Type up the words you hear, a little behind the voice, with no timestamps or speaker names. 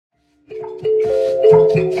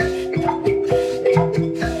Hey,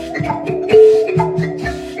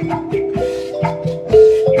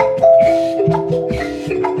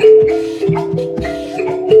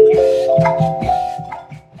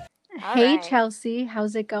 Chelsea,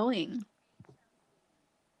 how's it going?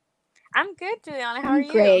 I'm good, Juliana. How are I'm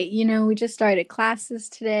you? great. We just started classes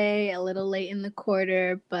today, a little late in the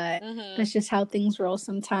quarter, but Mm-hmm. that's just how things roll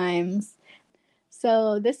sometimes.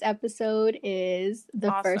 So, this episode is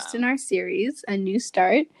the first in Awesome. our series, a new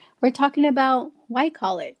start. We're talking about why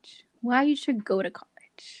college, why you should go to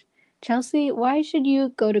college. Chelsea, why should you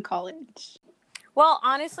go to college? Well,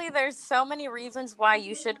 honestly, there's so many reasons why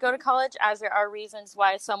you should go to college, as there are reasons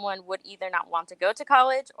why someone would either not want to go to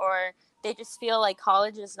college or they just feel like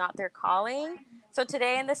college is not their calling. So,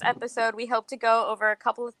 today in this episode, we hope to go over a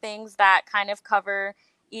couple of things that kind of cover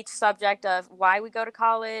each subject of why we go to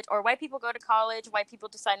college, or why people go to college, why people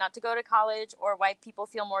decide not to go to college, or why people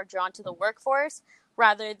feel more drawn to the workforce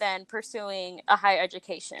rather than pursuing a higher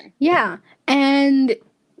education. Yeah, and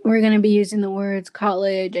we're going to be using the words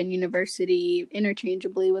college and university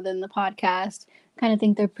interchangeably within the podcast. Kind of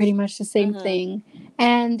think they're pretty much the same Mm-hmm. thing.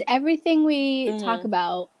 And everything we talk Mm-hmm.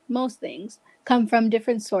 about, most things, come from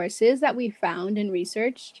different sources that we found and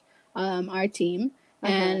researched, our team,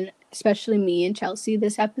 Mm-hmm. and especially me and Chelsea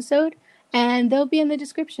this episode. And they'll be in the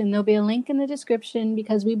description. There'll be a link in the description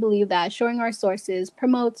because we believe that showing our sources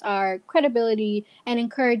promotes our credibility and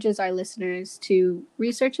encourages our listeners to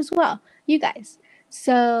research as well. You guys.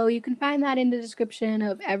 So you can find that in the description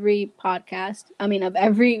of every podcast. Of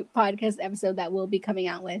every podcast episode that we'll be coming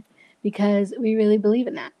out with because we really believe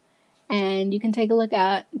in that. And you can take a look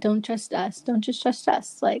at Don't Trust Us. Don't just trust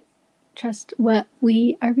us. Like, trust what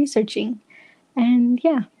we are researching. And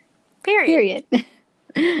yeah, Period.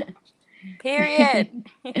 period. Period.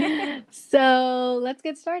 So let's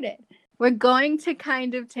get started. We're going to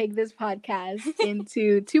kind of take this podcast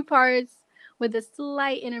into two parts with a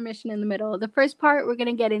slight intermission in the middle. The first part, we're going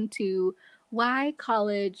to get into why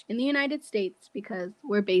college in the United States, because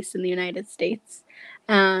we're based in the United States.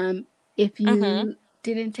 If Mm-hmm. you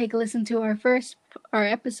didn't take a listen to our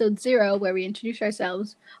episode 0, where we introduce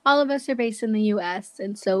ourselves, all of us are based in the US.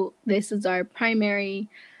 And so this is our primary,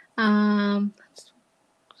 um,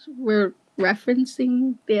 we're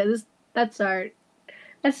referencing, that's our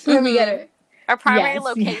that's where we get Mm-hmm. it. Our primary Yes,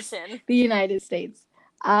 location. the United States.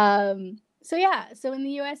 So in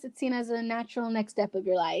the US, it's seen as a natural next step of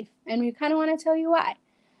your life, and we kind of want to tell you why.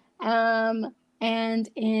 And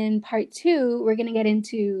in part 2, we're gonna get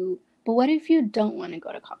into, but what if you don't want to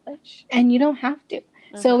go to college, and you don't have to?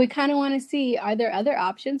 So we Mm-hmm. kind of want to see, are there other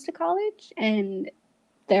options to college? And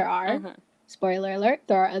there are. Mm-hmm. Spoiler alert,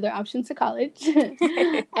 there are other options to college.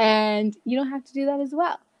 And you don't have to do that as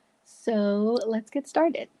well. So let's get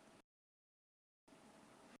started.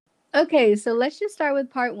 Okay, so let's just start with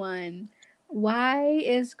part 1. Why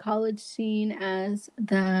is college seen as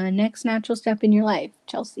the next natural step in your life,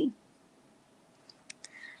 Chelsea?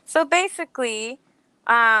 So basically,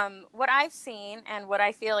 what I've seen and what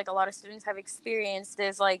I feel like a lot of students have experienced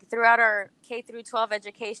is like throughout our K through 12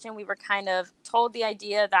 education, we were kind of told the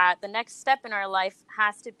idea that the next step in our life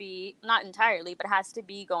has to be, not entirely, but has to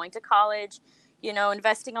be going to college,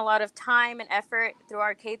 investing a lot of time and effort through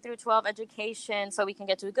our K through 12 education so we can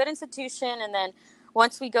get to a good institution. And then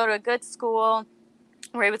once we go to a good school,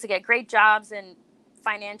 we're able to get great jobs and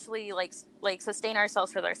financially sustain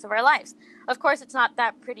ourselves for the rest of our lives. Of course, it's not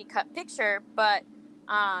that pretty cut picture, but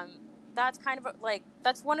um, that's kind of like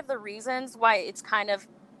that's one of the reasons why it's kind of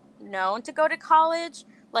known to go to college.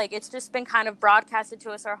 Like it's just been kind of broadcasted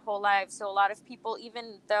to us our whole lives. So a lot of people,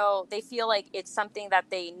 even though they feel like it's something that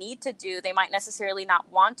they need to do, they might necessarily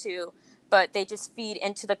not want to, but they just feed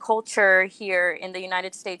into the culture here in the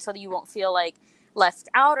United States so that you won't feel like left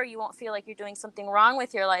out or you won't feel like you're doing something wrong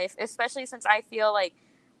with your life, especially since I feel like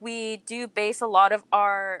we do base a lot of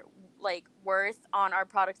our worth on our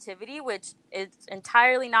productivity, which is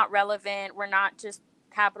entirely not relevant. We're not just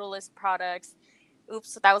capitalist products.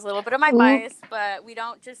 Oops, that was a little bit of my Oop. bias, but we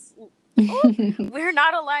don't just oop, we're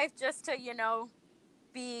not alive just to,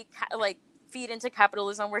 be like feed into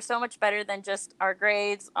capitalism. We're so much better than just our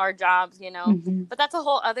grades, our jobs. Mhm. But that's a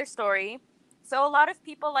whole other story. So a lot of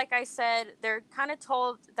people, like I said, they're kind of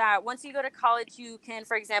told that once you go to college, you can,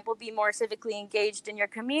 for example, be more civically engaged in your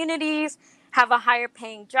communities, have a higher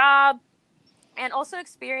paying job, and also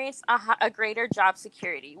experience a greater job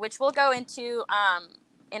security, which we'll go into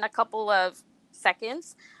in a couple of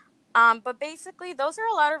seconds. But basically, those are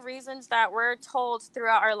a lot of reasons that we're told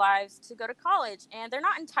throughout our lives to go to college. And they're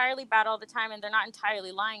not entirely bad all the time, and they're not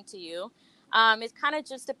entirely lying to you. It kind of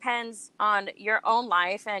just depends on your own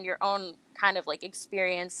life and your own kind of like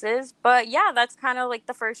experiences. But yeah, that's kind of like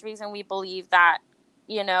the first reason we believe that,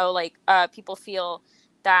 like people feel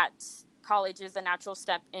that college is a natural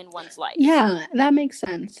step in one's life. Yeah, that makes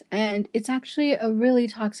sense. And it's actually a really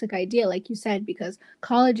toxic idea, like you said, because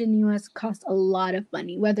college in the US costs a lot of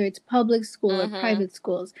money, whether it's public school or private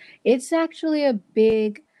schools. It's actually a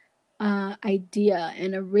big idea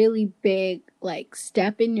and a really big like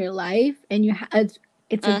step in your life, and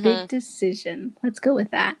it's a big decision. Let's go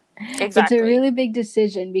with that. Exactly. It's a really big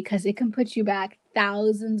decision because it can put you back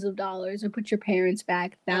thousands of dollars or put your parents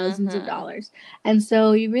back thousands of dollars. And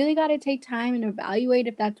so you really got to take time and evaluate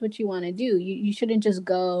if that's what you want to do. You shouldn't just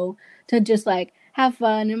go to just like have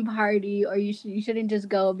fun and party, or you shouldn't just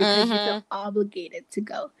go because you feel obligated to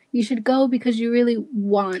go. You should go because you really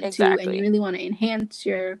want to, and you really want to enhance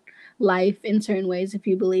your life in certain ways if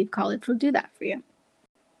you believe college will do that for you.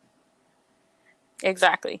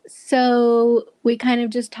 Exactly. So we kind of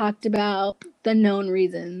just talked about the known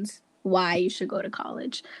reasons why you should go to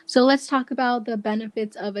college. So let's talk about the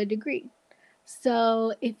benefits of a degree.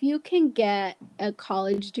 So if you can get a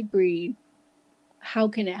college degree, how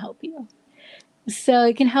can it help you? So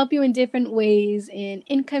it can help you in different ways, in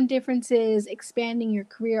income differences, expanding your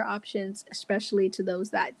career options, especially to those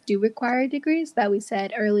that do require degrees that we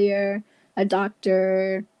said earlier, a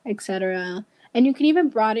doctor, etc. And you can even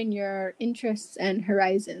broaden your interests and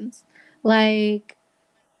horizons. Like,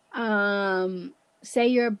 say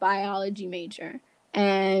you're a biology major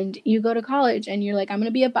and you go to college and you're like, I'm going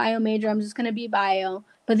to be a bio major, I'm just going to be bio.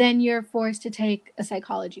 But then you're forced to take a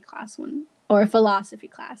psychology class or a philosophy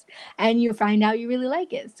class, and you find out you really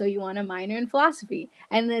like it, so you want to minor in philosophy,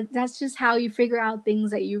 and that's just how you figure out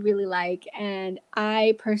things that you really like. And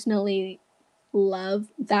I personally love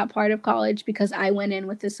that part of college because I went in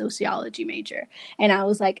with a sociology major, and I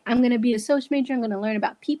was like, I'm going to be a social major, I'm going to learn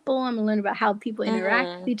about people, I'm going to learn about how people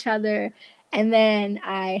interact with each other. And then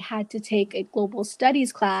I had to take a global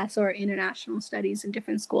studies class or international studies in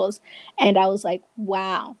different schools. And I was like,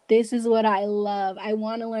 wow, this is what I love. I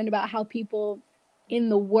want to learn about how people in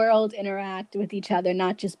the world interact with each other,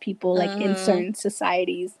 not just people like in certain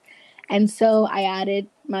societies. And so I added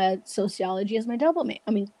my sociology as my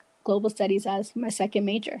global studies as my second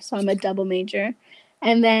major. So I'm a double major.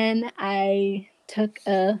 And then I took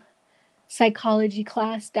a psychology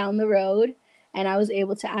class down the road, and I was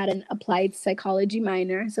able to add an applied psychology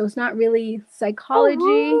minor. So it's not really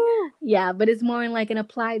psychology, yeah, but it's more in like an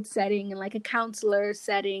applied setting and like a counselor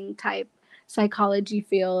setting type psychology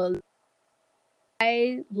field.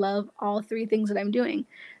 I love all three things that I'm doing.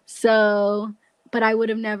 So, but I would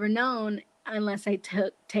have never known unless I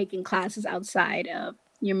taken classes outside of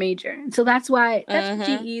your major. So that's what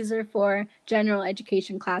GEs are for, general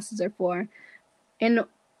education classes are for. And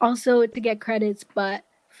also to get credits, but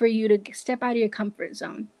for you to step out of your comfort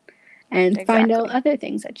zone and find out other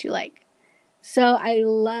things that you like. So I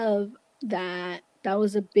love that. That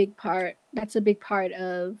was a big part. That's a big part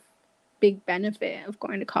of big benefit of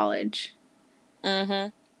going to college.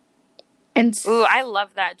 And ooh, I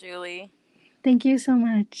love that, Julie. Thank you so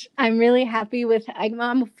much. I'm really happy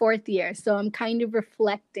I'm a fourth year, so I'm kind of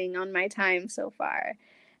reflecting on my time so far.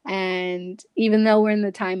 And even though we're in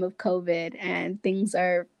the time of COVID and things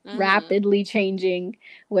are rapidly changing,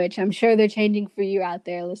 which I'm sure they're changing for you out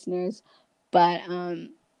there, listeners, but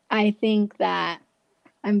I think that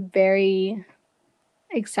I'm very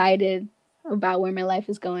excited about where my life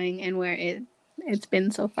is going and where it's been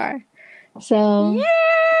so far. So yay!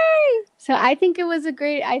 So I think it was a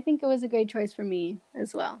great choice for me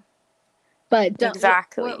as well. But don't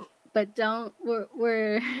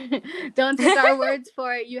don't take our words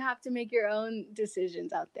for it. You have to make your own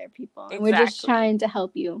decisions out there, people. And we're just trying to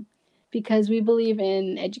help you because we believe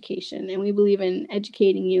in education and we believe in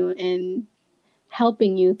educating you and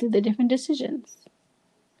helping you through the different decisions.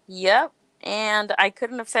 Yep. And I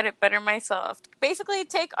couldn't have said it better myself. Basically,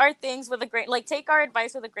 take our advice with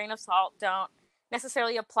a grain of salt. Don't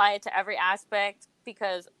necessarily apply it to every aspect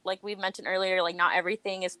because, like we mentioned earlier, like not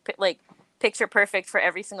everything is like picture perfect for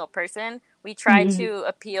every single person. We try to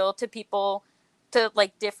appeal to people to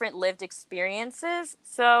like different lived experiences.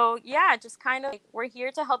 So yeah, just kind of like, we're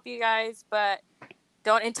here to help you guys, but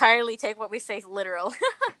don't entirely take what we say literal.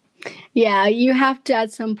 Yeah, you have to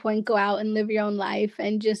at some point go out and live your own life,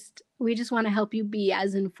 and we just want to help you be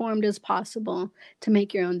as informed as possible to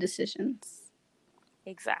make your own decisions.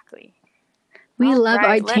 Exactly. We love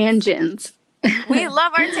our tangents. We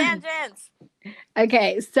love our tangents.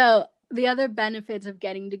 Okay, so the other benefits of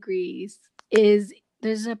getting degrees is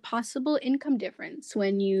there's a possible income difference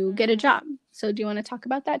when you get a job. So do you want to talk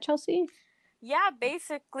about that, Chelsea? Yeah,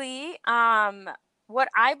 basically, what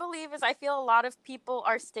I believe is I feel a lot of people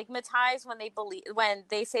are stigmatized when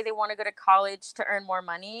they say they want to go to college to earn more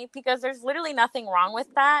money, because there's literally nothing wrong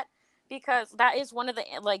with that, because that is one of the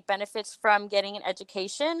like benefits from getting an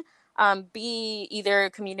education, be either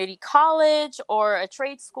community college or a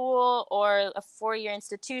trade school or a 4-year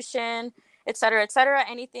institution, et cetera,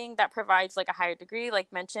 anything that provides like a higher degree,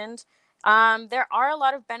 like mentioned. There are a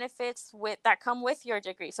lot of benefits that come with your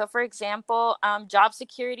degree. So, for example, job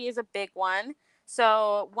security is a big one.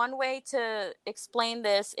 So one way to explain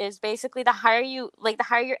this is basically the higher your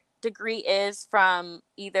degree is, from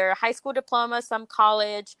either high school diploma, some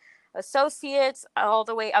college, associates, all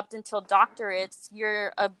the way up until doctorates,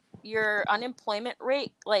 your unemployment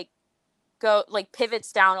rate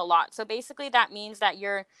pivots down a lot. So basically that means that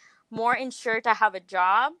you're more insured to have a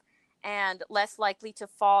job and less likely to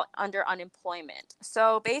fall under unemployment.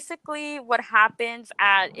 So basically what happens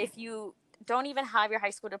if you don't even have your high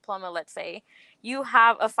school diploma, let's say, you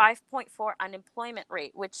have a 5.4 unemployment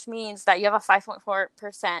rate, which means that you have a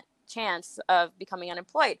 5.4% chance of becoming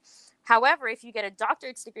unemployed. However, if you get a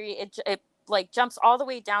doctorate's degree, it like jumps all the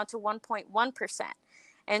way down to 1.1%.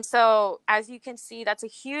 And so, as you can see, that's a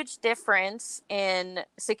huge difference in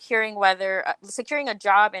securing a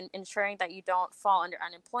job and ensuring that you don't fall under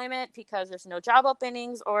unemployment because there's no job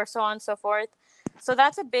openings or so on and so forth. So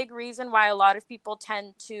that's a big reason why a lot of people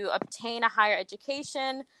tend to obtain a higher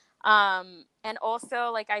education. And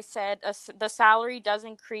also, like I said, the salary does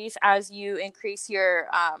increase as you increase your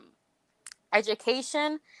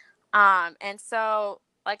education. And so,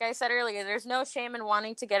 like I said earlier, there's no shame in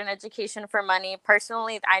wanting to get an education for money.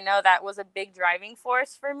 Personally, I know that was a big driving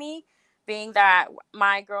force for me, being that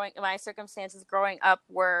my circumstances growing up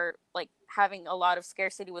were like having a lot of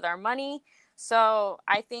scarcity with our money. So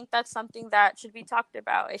I think that's something that should be talked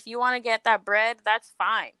about. If you want to get that bread, that's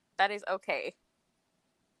fine. That is okay.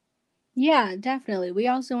 Yeah, definitely. We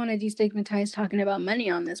also want to destigmatize talking about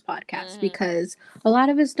money on this podcast because a lot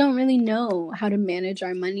of us don't really know how to manage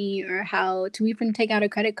our money or how to even take out a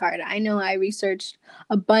credit card. I know I researched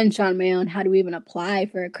a bunch on my own how to even apply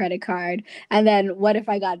for a credit card, and then what if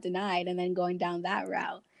I got denied, and then going down that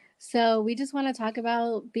route. So we just want to talk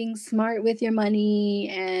about being smart with your money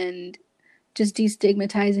and just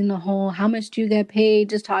destigmatizing the whole how much do you get paid,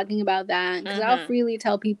 just talking about that, because I'll freely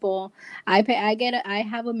tell people I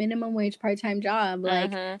have a minimum wage part-time job,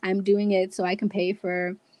 like I'm doing it so I can pay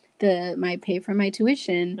for my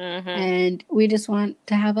tuition, and we just want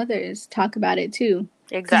to have others talk about it too.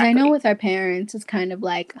 Because I know with our parents it's kind of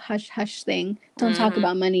like hush hush thing, don't talk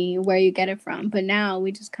about money, where you get it from, but now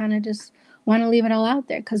we just kind of just want to leave it all out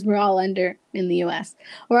there because we're all in the US,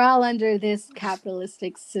 we're all under this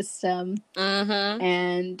capitalistic system,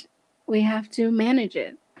 and we have to manage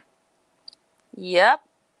it. Yep,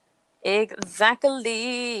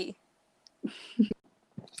 exactly.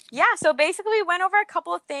 Yeah, so basically we went over a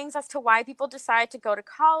couple of things as to why people decide to go to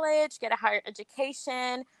college, get a higher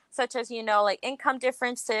education, such as, like income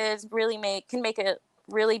differences can make a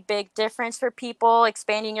really big difference for people,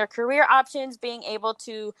 expanding your career options, being able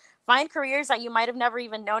to find careers that you might have never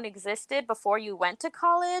even known existed before you went to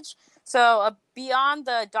college. So beyond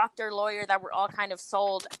the doctor, lawyer that we're all kind of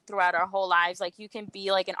sold throughout our whole lives, like you can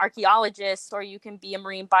be like an archaeologist or you can be a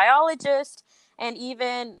marine biologist, and you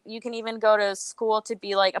can even go to school to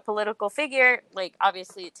be like a political figure. Like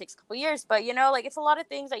obviously it takes a couple years, but like it's a lot of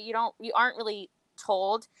things that you aren't really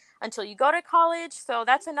told until you go to college. So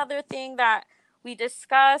that's another thing that we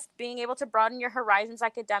discussed, being able to broaden your horizons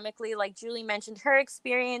academically. Like Julie mentioned her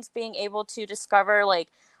experience, being able to discover like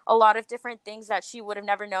a lot of different things that she would have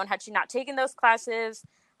never known had she not taken those classes.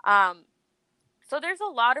 So there's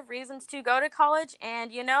a lot of reasons to go to college,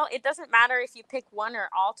 and it doesn't matter if you pick one or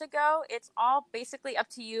all to go. It's all basically up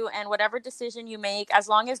to you and whatever decision you make, as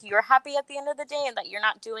long as you're happy at the end of the day and that you're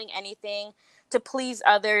not doing anything to please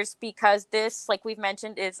others, because this, like we've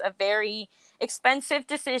mentioned, is a very expensive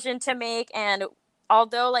decision to make. And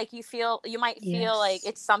although like you might feel like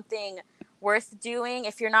it's something worth doing,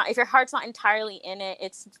 if your heart's not entirely in it,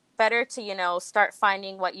 it's better to start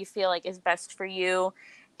finding what you feel like is best for you.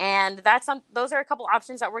 And those are a couple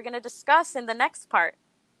options that we're going to discuss in the next part.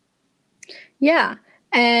 Yeah.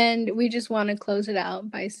 And we just want to close it out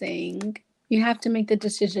by saying you have to make the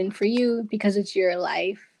decision for you because it's your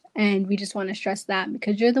life. And we just want to stress that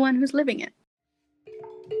because you're the one who's living it.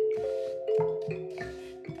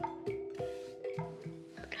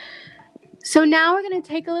 So now we're going to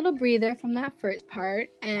take a little breather from that first part,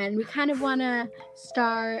 and we kind of want to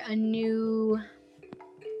start a new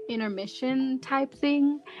intermission type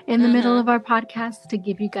thing in the middle of our podcast to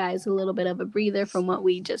give you guys a little bit of a breather from what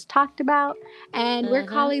we just talked about. And we're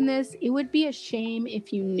calling this It Would Be a Shame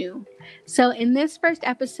If You Knew. So in this first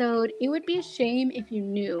episode, it would be a shame if you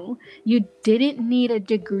knew you didn't need a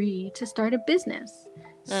degree to start a business.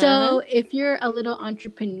 So if you're a little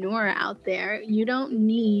entrepreneur out there, you don't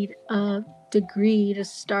need a degree to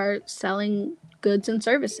start selling goods and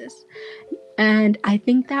services. And I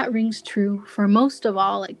think that rings true for most of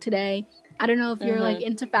all, like today. I don't know if you're like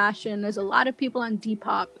into fashion. There's a lot of people on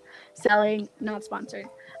Depop selling, not sponsored.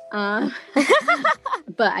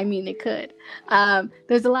 But I mean, it could.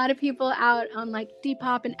 There's a lot of people out on like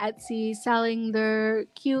Depop and Etsy selling their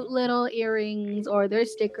cute little earrings or their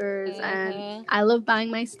stickers. And I love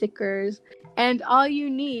buying my stickers. And all you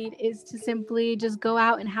need is to simply just go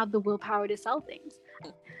out and have the willpower to sell things.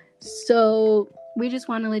 So we just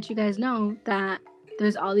want to let you guys know that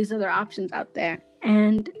there's all these other options out there.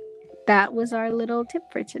 And that was our little tip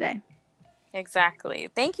for today. Exactly.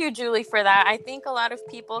 Thank you, Julie, for that. I think a lot of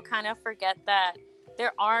people kind of forget that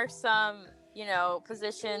there are some,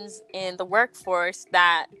 positions in the workforce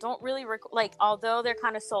that don't really, although they're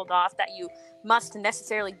kind of sold off that you must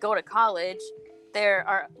necessarily go to college, there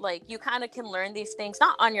are, you kind of can learn these things,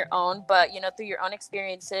 not on your own, but, through your own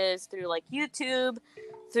experiences, through, YouTube,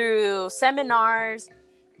 through seminars,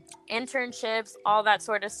 internships, all that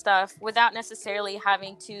sort of stuff, without necessarily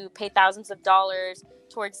having to pay thousands of dollars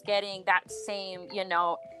towards getting that same,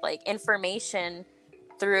 information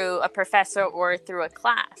through a professor or through a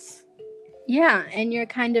class. Yeah, and you're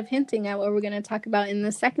kind of hinting at what we're going to talk about in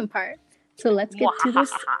the second part. So let's get to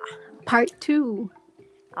this part 2.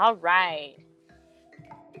 All right.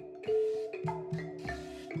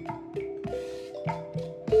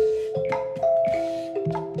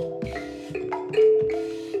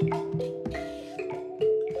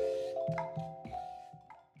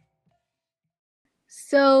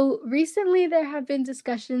 So recently there have been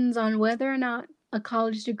discussions on whether or not a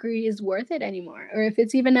college degree is worth it anymore, or if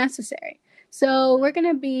it's even necessary. So we're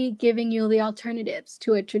going to be giving you the alternatives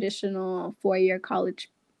to a traditional 4-year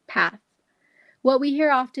college path. What we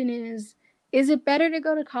hear often is it better to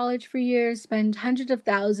go to college for years, spend hundreds of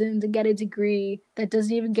thousands, and get a degree that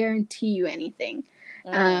doesn't even guarantee you anything?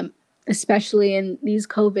 Especially in these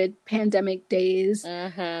COVID pandemic days.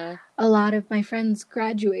 A lot of my friends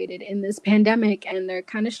graduated in this pandemic and they're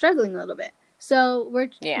kind of struggling a little bit. So we're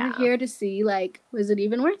here to see, was it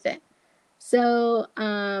even worth it? So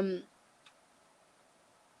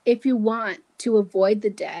if you want to avoid the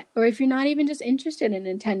debt, or if you're not even just interested in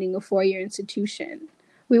attending a 4-year institution,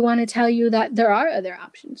 we want to tell you that there are other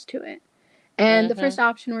options to it. And the first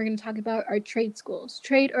option we're going to talk about are trade schools,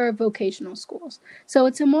 trade or vocational schools. So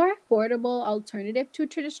it's a more affordable alternative to a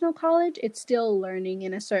traditional college. It's still learning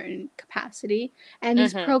in a certain capacity. And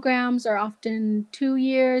these programs are often 2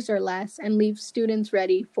 years or less and leave students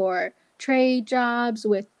ready for trade jobs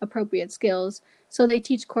with appropriate skills. So they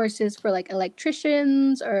teach courses for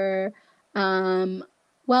electricians or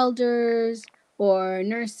welders or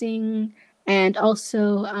nursing and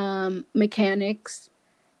also mechanics.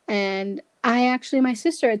 And my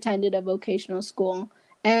sister attended a vocational school,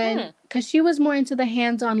 and because she was more into the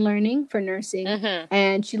hands-on learning for nursing,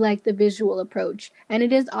 and she liked the visual approach, and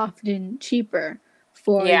it is often cheaper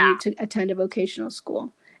for you to attend a vocational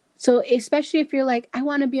school. So especially if you're like, I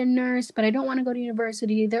want to be a nurse, but I don't want to go to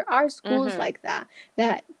university, there are schools like that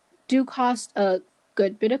do cost a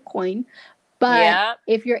good bit of coin. But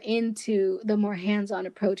if you're into the more hands-on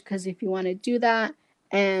approach, because if you want to do that,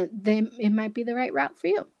 and then it might be the right route for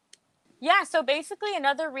you. Yeah, so basically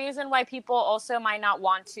another reason why people also might not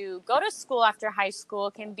want to go to school after high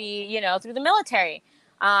school can be, through the military.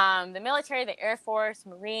 The Air Force,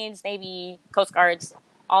 Marines, Navy, Coast Guards,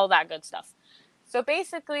 all that good stuff. So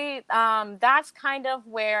basically, that's kind of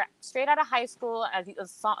where straight out of high school,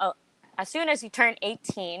 as soon as you turn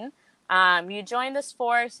 18, you join this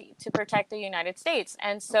force to protect the United States.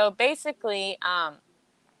 And so basically,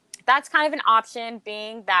 that's kind of an option,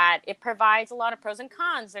 being that it provides a lot of pros and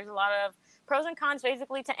cons. There's a lot of pros and cons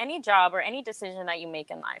basically to any job or any decision that you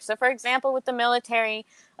make in life. So for example, with the military,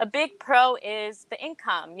 a big pro is the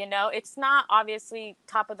income. It's not obviously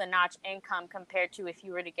top of the notch income compared to if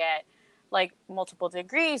you were to get multiple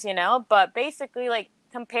degrees, but basically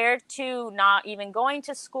compared to not even going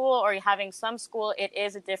to school or having some school, it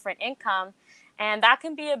is a different income. And that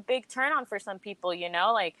can be a big turn on for some people,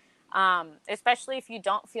 especially if you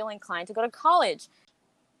don't feel inclined to go to college.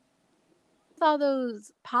 with all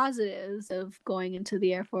those positives of going into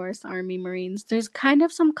the Air Force, Army, Marines, there's kind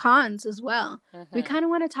of some cons as well. We Mm-hmm. kind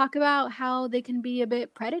of want to talk about how they can be a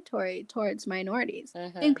bit predatory towards minorities.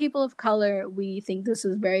 Being Mm-hmm. people of color, we think this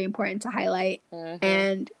is very important to highlight. Mm-hmm.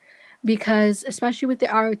 And because, especially with the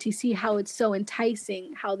ROTC, how it's so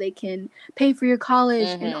enticing, how they can pay for your college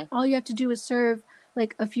and Mm-hmm. all you have to do is serve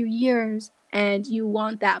like a few years and you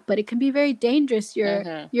want that, but it can be very dangerous.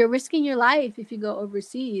 Mm-hmm. You're risking your life if you go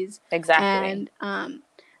overseas. Exactly. And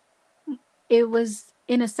it was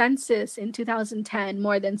in a census in 2010,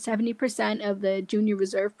 more than 70% of the junior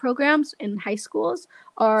reserve programs in high schools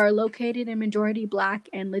are located in majority Black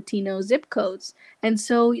and Latino zip codes. And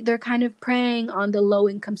so they're kind of preying on the low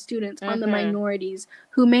income students, on the Mm-hmm. minorities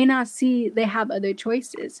who may not see they have other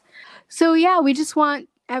choices. So, yeah, we just want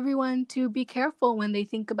everyone to be careful when they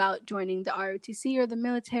think about joining the ROTC or the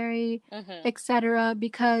military, Mm-hmm. etc.,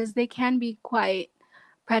 because they can be quite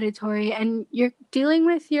predatory and you're dealing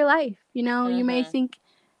with your life. You may Mm-hmm. think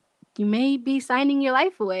you may be signing your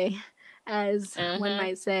life away, as one Mm-hmm.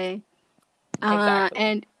 might say. Exactly.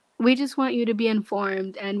 And we just want you to be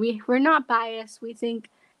informed, and we're not biased. We think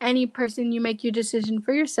any person, you make your decision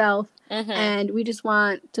for yourself, Mm-hmm. and we just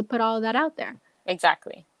want to put all of that out there.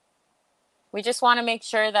 Exactly. We just want to make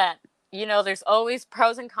sure that, there's always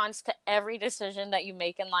pros and cons to every decision that you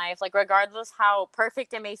make in life. Like, regardless how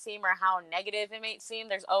perfect it may seem or how negative it may seem,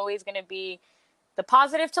 there's always going to be the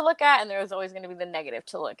positive to look at and there's always going to be the negative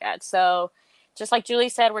to look at. So, just like Julie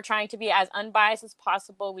said, we're trying to be as unbiased as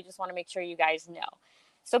possible. We just want to make sure you guys know.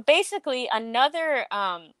 So, basically, another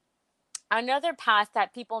path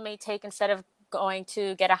that people may take instead of going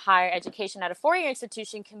to get a higher education at a four-year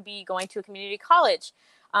institution can be going to a community college.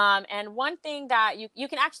 And one thing that you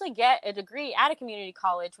can actually get a degree at a community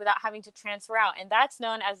college without having to transfer out, and that's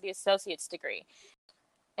known as the associate's degree.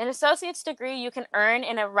 An associate's degree you can earn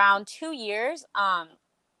in around 2 years.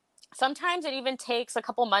 Sometimes it even takes a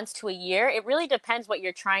couple months to a year. It really depends what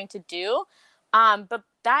you're trying to do. But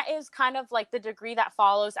that is kind of like the degree that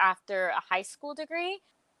follows after a high school degree.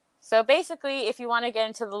 So basically, if you want to get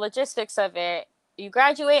into the logistics of it, you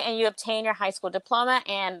graduate and you obtain your high school diploma,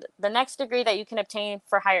 and the next degree that you can obtain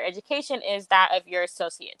for higher education is that of your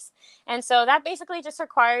associates. And so that basically just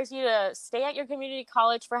requires you to stay at your community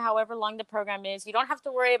college for however long the program is. You don't have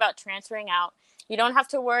to worry about transferring out. You don't have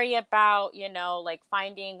to worry about, like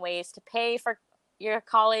finding ways to pay for your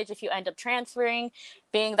college if you end up transferring,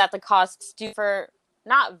 being that the costs differ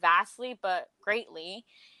not vastly, but greatly.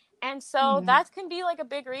 And so Mm-hmm. that can be like a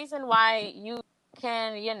big reason why you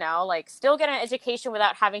can, like still get an education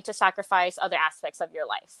without having to sacrifice other aspects of your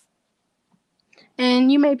life.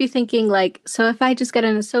 And you may be thinking, like, so if I just get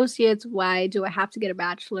an associate's, why do I have to get a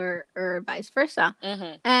bachelor or vice versa?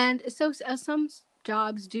 Mm-hmm. And so some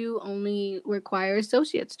jobs do only require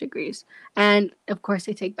associate's degrees. And of course,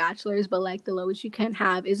 they take bachelors, but like the lowest you can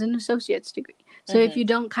have is an associate's degree. So if Mm-hmm. you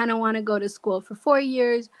don't kind of want to go to school for 4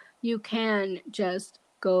 years, you can just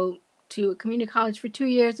go to a community college for 2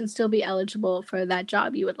 years and still be eligible for that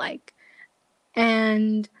job you would like.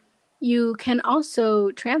 And you can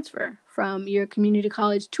also transfer from your community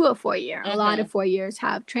college to a 4 year. A lot Mm-hmm. of 4 years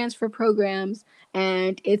have transfer programs,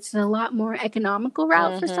 and it's a lot more economical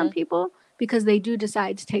route for some Mm-hmm. people because they do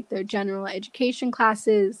decide to take their general education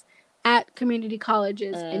classes at community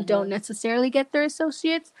colleges and don't Mm-hmm. necessarily get their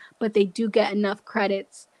associates, but they do get enough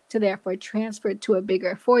credits to therefore transfer to a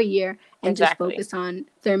bigger 4 year and just Exactly. focus on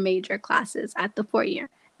their major classes at the 4 year.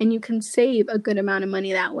 And you can save a good amount of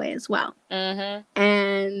money that way as well. Mm-hmm.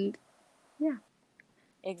 And yeah.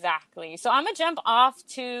 Exactly. So I'm gonna jump off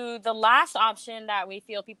to the last option that we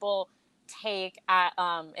feel people take at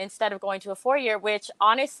instead of going to a four-year, which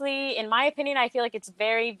honestly, in my opinion, I feel like it's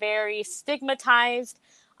very, very stigmatized,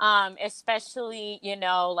 especially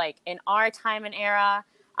like in our time and era,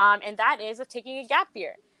 and that is of taking a gap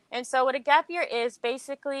year. And so, what a gap year is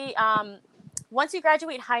basically, once you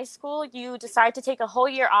graduate high school, you decide to take a whole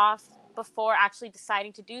year off before actually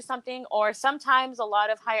deciding to do something, or sometimes a lot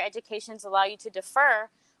of higher educations allow you to defer,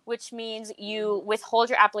 which means you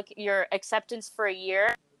withhold your acceptance for a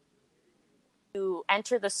year. You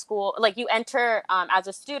enter the school, like you enter as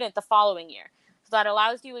a student the following year. So that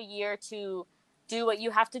allows you a year to do what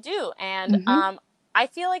you have to do. And Mm-hmm. I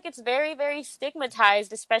feel like it's very, very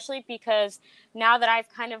stigmatized, especially because now that I've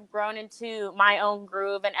kind of grown into my own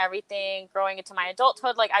groove and everything, growing into my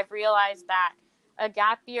adulthood, like I've realized that a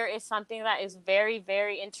gap year is something that is very,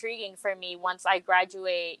 very intriguing for me once I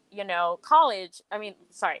graduate, college.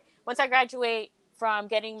 Once I graduate from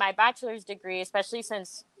getting my bachelor's degree, especially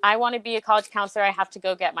since I want to be a college counselor, I have to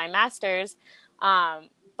go get my master's.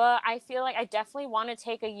 But I feel like I definitely want to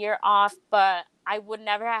take a year off, but I would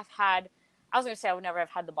never have had I was going to say I would never have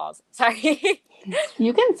had the balls. Sorry.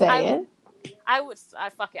 You can say it. I'm going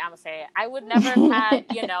to say it. I would never have had,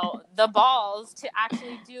 the balls to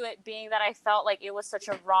actually do it, being that I felt like it was such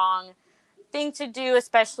a wrong thing to do,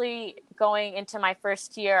 especially going into my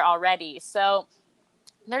first year already. So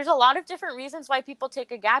there's a lot of different reasons why people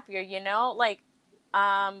take a gap year, like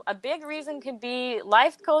a big reason could be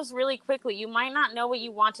life goes really quickly. You might not know what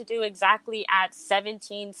you want to do exactly at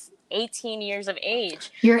 17, 18 years of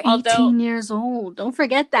age. You're 18 years old. Don't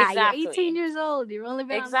forget that. Exactly. You're 18 years old. You've only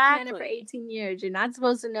been on the planet for 18 years. You're not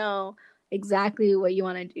supposed to know exactly what you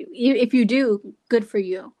want to do. If you do, good for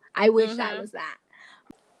you. I wish I was that.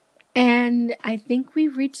 And I think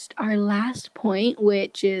we've reached our last point,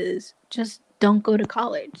 which is just don't go to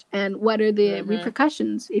college. And what are the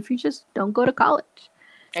repercussions if you just don't go to college?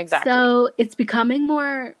 Exactly. So it's becoming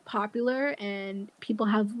more popular, and people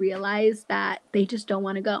have realized that they just don't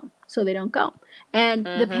want to go, so they don't go. And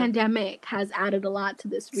the pandemic has added a lot to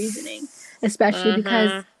this reasoning, especially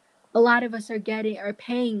because a lot of us are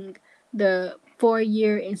paying the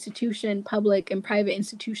 4-year institution, public and private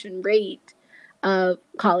institution rate of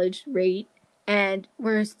college rate, and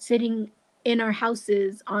we're sitting in our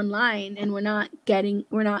houses online, and we're not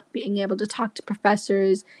being able to talk to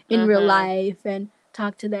professors in real life and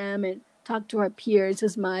talk to them and talk to our peers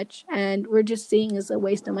as much, and we're just seeing as a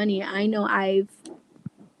waste of money. I know I've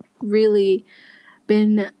really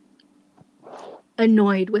been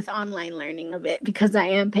annoyed with online learning of it because I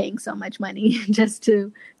am paying so much money just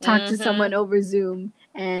to talk to someone over Zoom,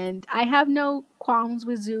 and I have no qualms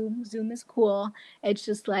with Zoom. Zoom is cool. It's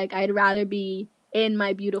just like I'd rather be on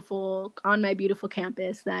my beautiful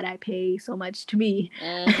campus that I pay so much to be,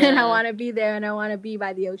 and I want to be there, and I want to be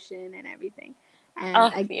by the ocean and everything.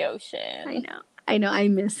 And the ocean. I know, I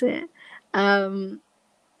miss it. And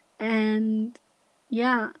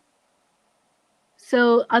yeah.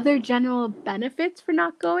 So other general benefits for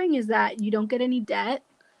not going is that you don't get any debt.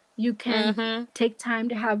 You can take time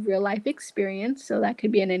to have real life experience. So that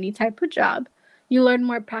could be in any type of job. You learn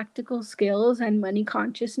more practical skills and money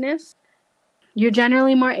consciousness. You're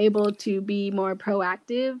generally more able to be more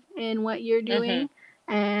proactive in what you're doing.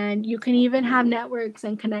 And you can even have networks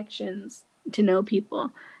and connections to know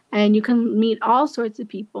people. And you can meet all sorts of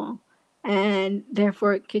people, and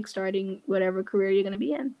therefore kickstarting whatever career you're going to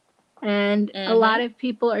be in. And a lot of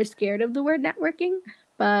people are scared of the word networking,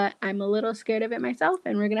 but I'm a little scared of it myself,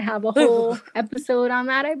 and we're going to have a whole episode on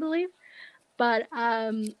that, I believe. But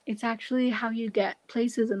it's actually how you get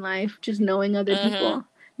places in life, just knowing other people,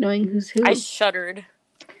 knowing who's who. I shudder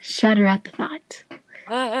at the thought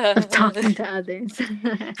of talking to others.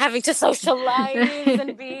 Having to socialize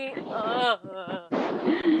and be...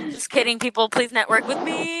 Just kidding, people. Please network with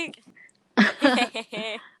me.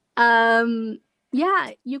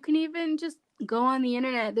 Yeah, you can even just go on the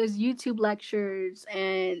internet. There's YouTube lectures,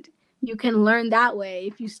 and you can learn that way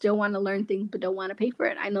if you still want to learn things but don't want to pay for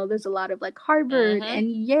it. I know there's a lot of like Harvard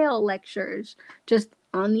and Yale lectures just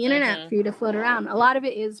on the internet for you to float around. A lot of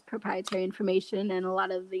it is proprietary information, and a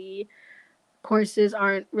lot of the courses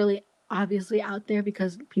aren't really obviously out there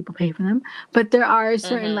because people pay for them. But there are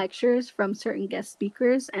certain lectures from certain guest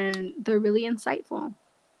speakers, and they're really insightful.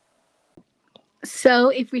 So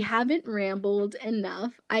if we haven't rambled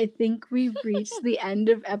enough, I think we've reached the end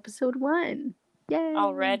of episode 1. Yay!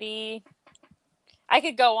 Already? I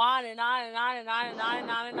could go on and on and on and on and on and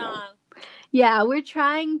on and on. Yeah, we're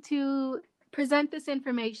trying to present this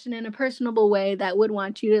information in a personable way that you would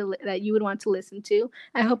want to listen to.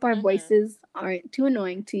 I hope our voices aren't too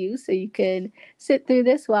annoying to you, so you can sit through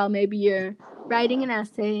this while maybe you're writing an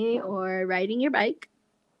essay or riding your bike.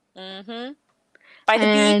 By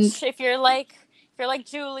the beach, if you're like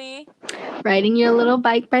Julie, riding your little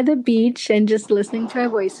bike by the beach and just listening to our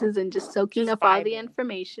voices and just soaking up all the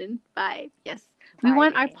information. Vibe. Yes. We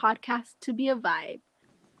want our podcast to be a vibe.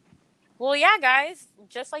 Well, yeah, guys,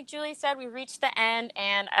 just like Julie said, we reached the end,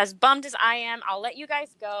 and as bummed as I am, I'll let you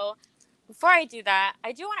guys go. Before I do that,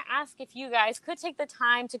 I do want to ask if you guys could take the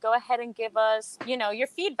time to go ahead and give us, your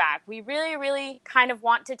feedback. We really, really kind of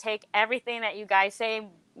want to take everything that you guys say,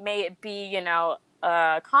 may it be,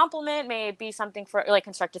 a compliment, may it be something for like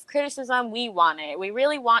constructive criticism. We want it. We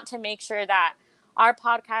really want to make sure that our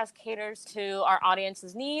podcast caters to our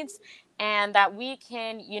audience's needs, and that we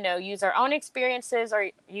can, use our own experiences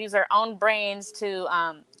or use our own brains to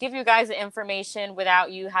give you guys the information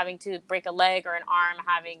without you having to break a leg or an arm,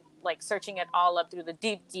 searching it all up through the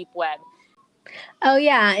deep, deep web. Oh,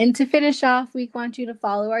 yeah. And to finish off, we want you to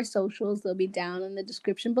follow our socials. They'll be down in the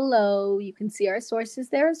description below. You can see our sources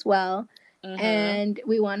there as well. And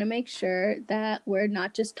we want to make sure that we're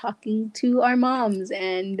not just talking to our moms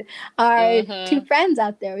and our two friends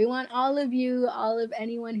out there. We want all of you, all of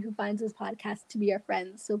anyone who finds this podcast to be our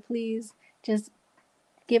friends. So please just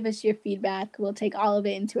give us your feedback. We'll take all of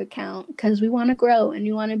it into account because we want to grow and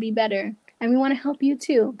we want to be better. And we want to help you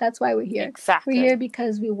too. That's why we're here. Exactly. We're here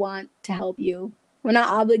because we want to help you. We're not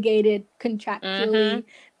obligated contractually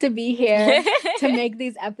to be here to make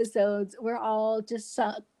these episodes. We're all just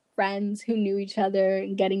friends who knew each other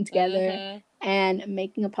and getting together and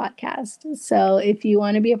making a podcast. So if you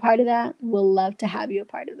want to be a part of that, we'll love to have you a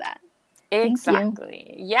part of that.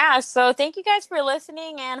 Exactly. Yeah. So thank you guys for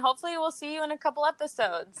listening, and hopefully we'll see you in a couple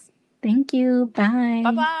episodes. Thank you. Bye.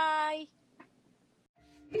 Bye-bye.